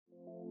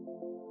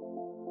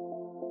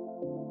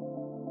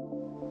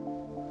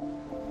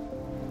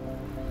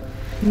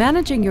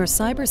Managing your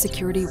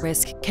cybersecurity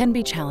risk can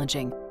be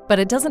challenging, but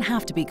it doesn't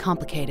have to be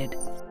complicated.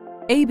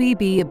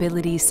 ABB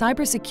Ability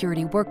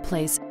Cybersecurity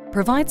Workplace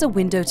provides a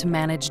window to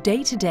manage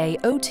day-to-day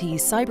OT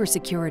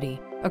cybersecurity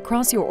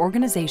across your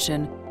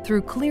organization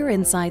through clear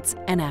insights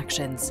and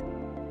actions.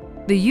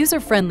 The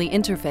user-friendly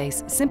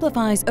interface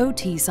simplifies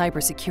OT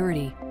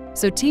cybersecurity,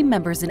 so team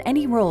members in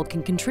any role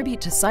can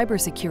contribute to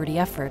cybersecurity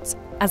efforts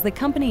as the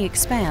company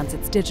expands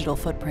its digital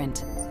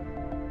footprint.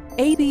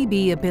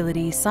 ABB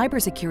Ability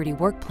Cybersecurity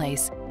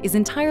Workplace is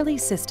entirely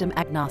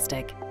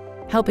system-agnostic,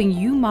 helping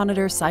you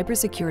monitor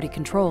cybersecurity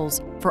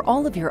controls for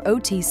all of your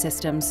OT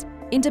systems,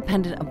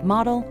 independent of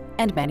model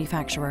and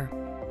manufacturer.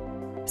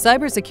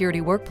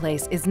 Cybersecurity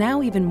Workplace is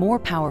now even more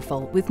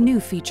powerful with new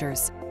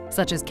features,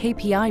 such as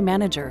KPI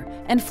Manager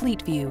and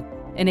Fleet View,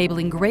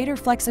 enabling greater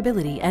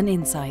flexibility and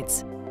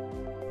insights.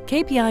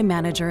 KPI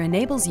Manager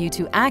enables you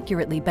to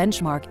accurately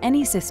benchmark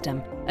any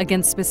system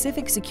against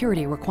specific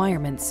security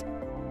requirements.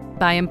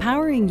 By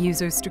empowering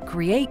users to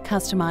create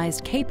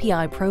customized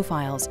KPI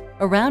profiles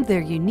around their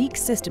unique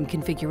system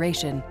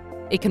configuration,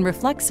 it can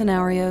reflect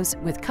scenarios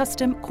with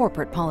custom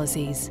corporate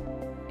policies,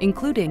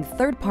 including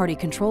third-party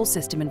control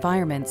system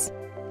environments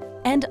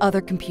and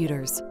other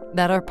computers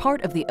that are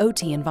part of the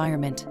OT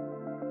environment.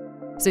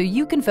 So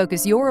you can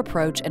focus your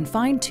approach and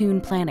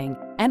fine-tune planning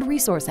and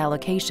resource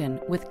allocation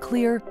with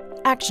clear,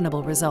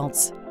 actionable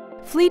results.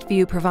 Fleet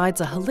View provides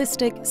a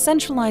holistic,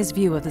 centralized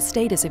view of the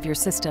status of your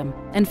system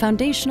and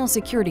foundational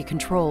security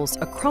controls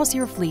across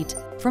your fleet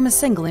from a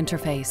single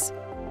interface.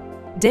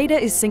 Data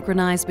is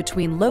synchronized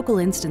between local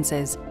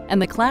instances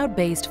and the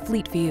cloud-based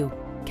Fleet View,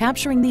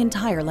 capturing the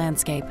entire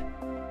landscape,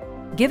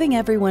 giving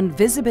everyone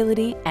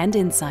visibility and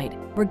insight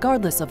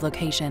regardless of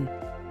location.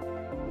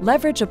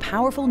 Leverage a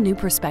powerful new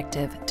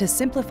perspective to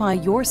simplify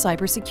your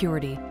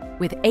cybersecurity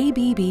with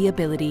ABB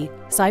Ability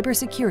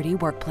Cybersecurity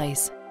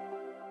Workplace.